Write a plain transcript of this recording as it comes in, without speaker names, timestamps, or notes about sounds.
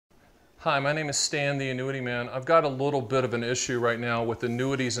Hi, my name is Stan The Annuity Man. I've got a little bit of an issue right now with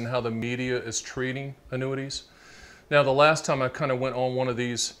annuities and how the media is treating annuities. Now, the last time I kind of went on one of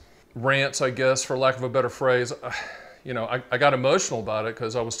these rants, I guess, for lack of a better phrase, I got emotional about it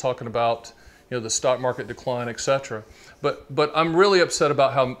because I was talking about, the stock market decline, etc. But I'm really upset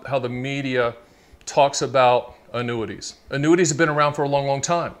about how the media talks about annuities. Annuities have been around for a long, long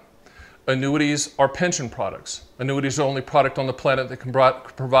time. Annuities are pension products. Annuities are the only product on the planet that can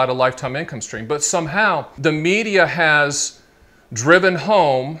provide a lifetime income stream. But somehow the media has driven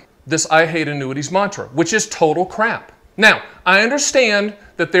home this "I hate annuities" mantra, which is total crap. Now, I understand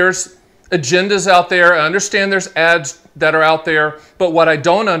that there's agendas out there. I understand there's ads that are out there. But what I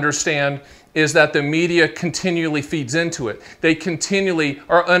don't understand is that the media continually feeds into it. They continually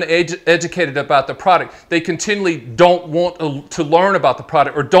are uneducated about the product. They continually don't want to learn about the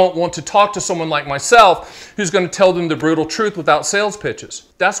product or don't want to talk to someone like myself who's going to tell them the brutal truth without sales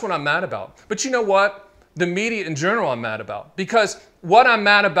pitches. That's what I'm mad about. But you know what? The media in general I'm mad about. Because what I'm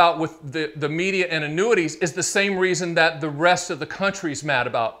mad about with the media and annuities is the same reason that the rest of the country is mad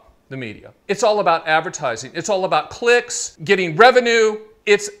about the media. It's all about advertising. It's all about clicks, getting revenue.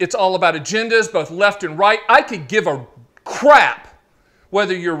 It's all about agendas, both left and right. I could give a crap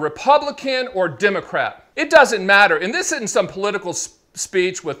whether you're Republican or Democrat. It doesn't matter. And this isn't some political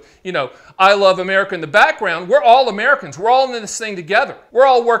speech with, I love America in the background. We're all Americans. We're all in this thing together. We're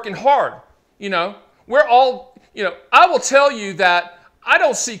all working hard. We're all, I will tell you that I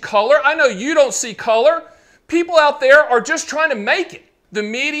don't see color. I know you don't see color. People out there are just trying to make it. The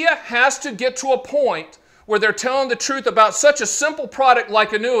media has to get to a point where they're telling the truth about such a simple product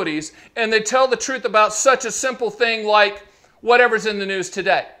like annuities, and they tell the truth about such a simple thing like whatever's in the news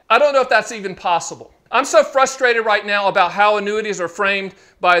today. I don't know if that's even possible. I'm so frustrated right now about how annuities are framed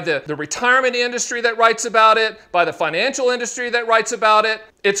by the retirement industry that writes about it, by the financial industry that writes about it.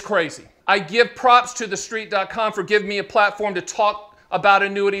 It's crazy. I give props to TheStreet.com for giving me a platform to talk about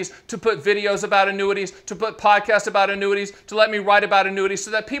annuities, to put videos about annuities, to put podcasts about annuities, to let me write about annuities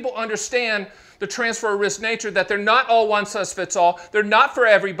so that people understand the transfer risk nature, that they're not all one size fits all. They're not for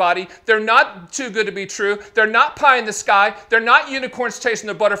everybody. They're not too good to be true. They're not pie in the sky. They're not unicorns chasing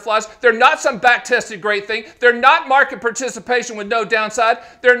the butterflies. They're not some back-tested great thing. They're not market participation with no downside.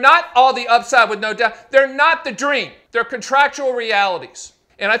 They're not all the upside with no down. They're not the dream. They're contractual realities.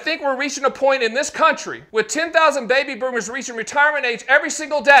 And I think we're reaching a point in this country with 10,000 baby boomers reaching retirement age every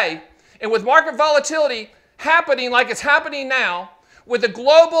single day, and with market volatility happening like it's happening now, with the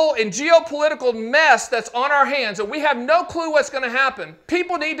global and geopolitical mess that's on our hands, and we have no clue what's going to happen.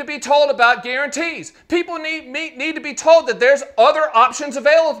 People need to be told about guarantees. People need to be told that there's other options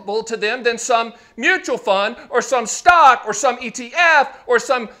available to them than some mutual fund or some stock or some ETF or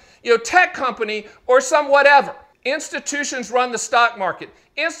some tech company or some whatever. Institutions run the stock market.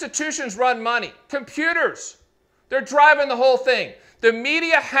 Institutions run money. Computers, they're driving the whole thing. The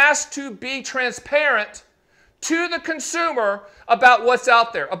media has to be transparent to the consumer about what's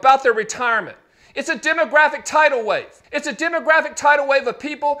out there, about their retirement. It's a demographic tidal wave. It's a demographic tidal wave of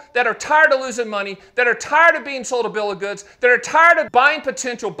people that are tired of losing money, that are tired of being sold a bill of goods, that are tired of buying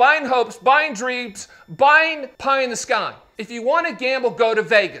potential, buying hopes, buying dreams, buying pie in the sky. If you want to gamble, go to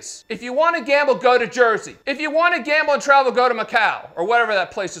Vegas. If you want to gamble, go to Jersey. If you want to gamble and travel, go to Macau, or whatever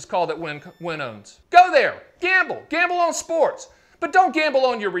that place is called that Wynn owns. Go there. Gamble. Gamble on sports. But don't gamble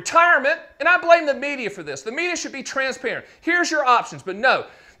on your retirement. And I blame the media for this. The media should be transparent. Here's your options. But no,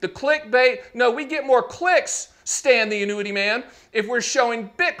 the clickbait. No, we get more clicks, Stan the Annuity Man, if we're showing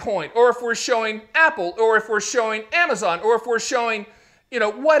Bitcoin, or if we're showing Apple, or if we're showing Amazon, or if we're showing,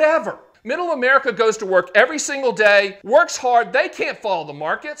 whatever. Middle America goes to work every single day, works hard. They can't follow the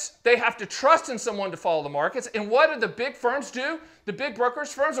markets. They have to trust in someone to follow the markets. And what do the big firms do? The big brokerage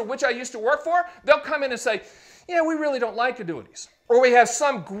firms, of which I used to work for, they'll come in and say, we really don't like annuities. Or we have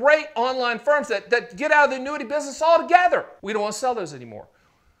some great online firms that get out of the annuity business altogether. We don't want to sell those anymore.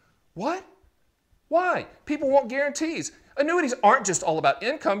 What? Why? People want guarantees. Annuities aren't just all about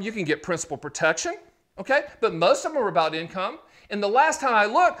income. You can get principal protection, okay? But most of them are about income. And the last time I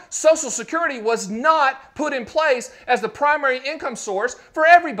looked, Social Security was not put in place as the primary income source for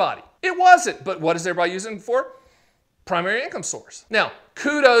everybody. It wasn't. But what is everybody using it for? Primary income source. Now,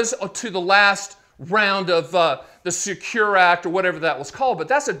 kudos to the last round of the Secure Act or whatever that was called, but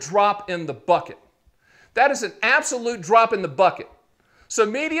that's a drop in the bucket. That is an absolute drop in the bucket. So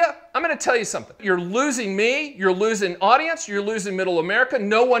media, I'm going to tell you something. You're losing me, you're losing audience, you're losing middle America.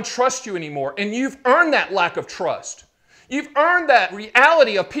 No one trusts you anymore, and you've earned that lack of trust. You've earned that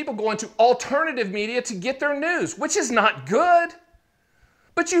reality of people going to alternative media to get their news, which is not good.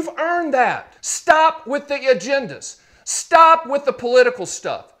 But you've earned that. Stop with the agendas. Stop with the political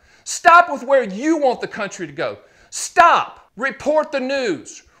stuff. Stop with where you want the country to go. Stop. Report the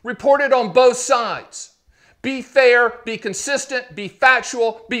news. Report it on both sides. Be fair, be consistent, be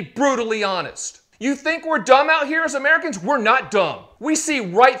factual, be brutally honest. You think we're dumb out here as Americans? We're not dumb. We see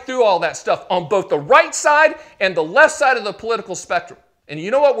right through all that stuff on both the right side and the left side of the political spectrum. And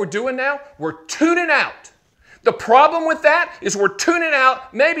you know what we're doing now? We're tuning out. The problem with that is we're tuning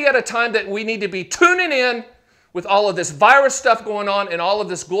out maybe at a time that we need to be tuning in with all of this virus stuff going on and all of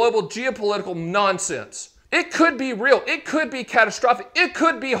this global geopolitical nonsense. It could be real. It could be catastrophic. It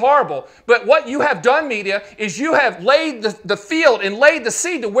could be horrible. But what you have done, media, is you have laid the field and laid the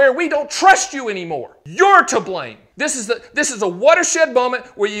seed to where we don't trust you anymore. You're to blame. This is a watershed moment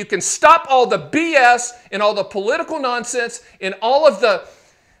where you can stop all the BS and all the political nonsense and all of the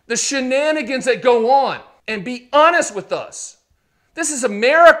shenanigans that go on and be honest with us. This is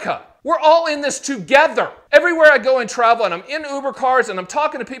America. We're all in this together. Everywhere I go and travel and I'm in Uber cars and I'm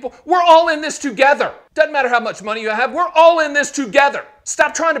talking to people, we're all in this together. Doesn't matter how much money you have, we're all in this together.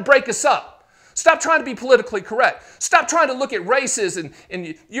 Stop trying to break us up. Stop trying to be politically correct. Stop trying to look at races and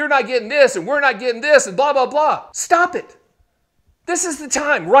you're not getting this and we're not getting this and blah, blah, blah. Stop it. This is the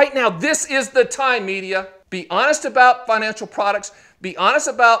time. Right now, this is the time, media. Be honest about financial products. Be honest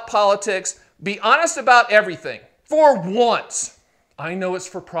about politics. Be honest about everything. For once. I know it's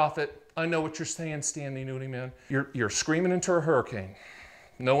for profit. I know what you're saying, Stan The Annuity Man. You're screaming into a hurricane.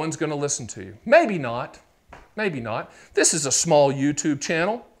 No one's going to listen to you. Maybe not. Maybe not. This is a small YouTube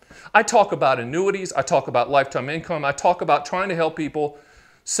channel. I talk about annuities. I talk about lifetime income. I talk about trying to help people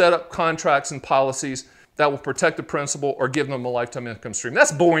set up contracts and policies that will protect the principal or give them a lifetime income stream.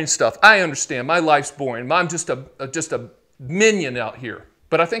 That's boring stuff. I understand. My life's boring. I'm just a minion out here.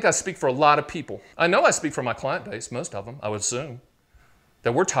 But I think I speak for a lot of people. I know I speak for my client base, most of them, I would assume.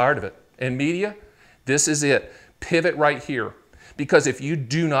 That we're tired of it. And media, this is it. Pivot right here. Because if you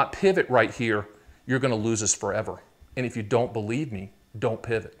do not pivot right here, you're going to lose us forever. And if you don't believe me, don't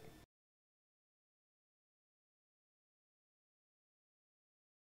pivot.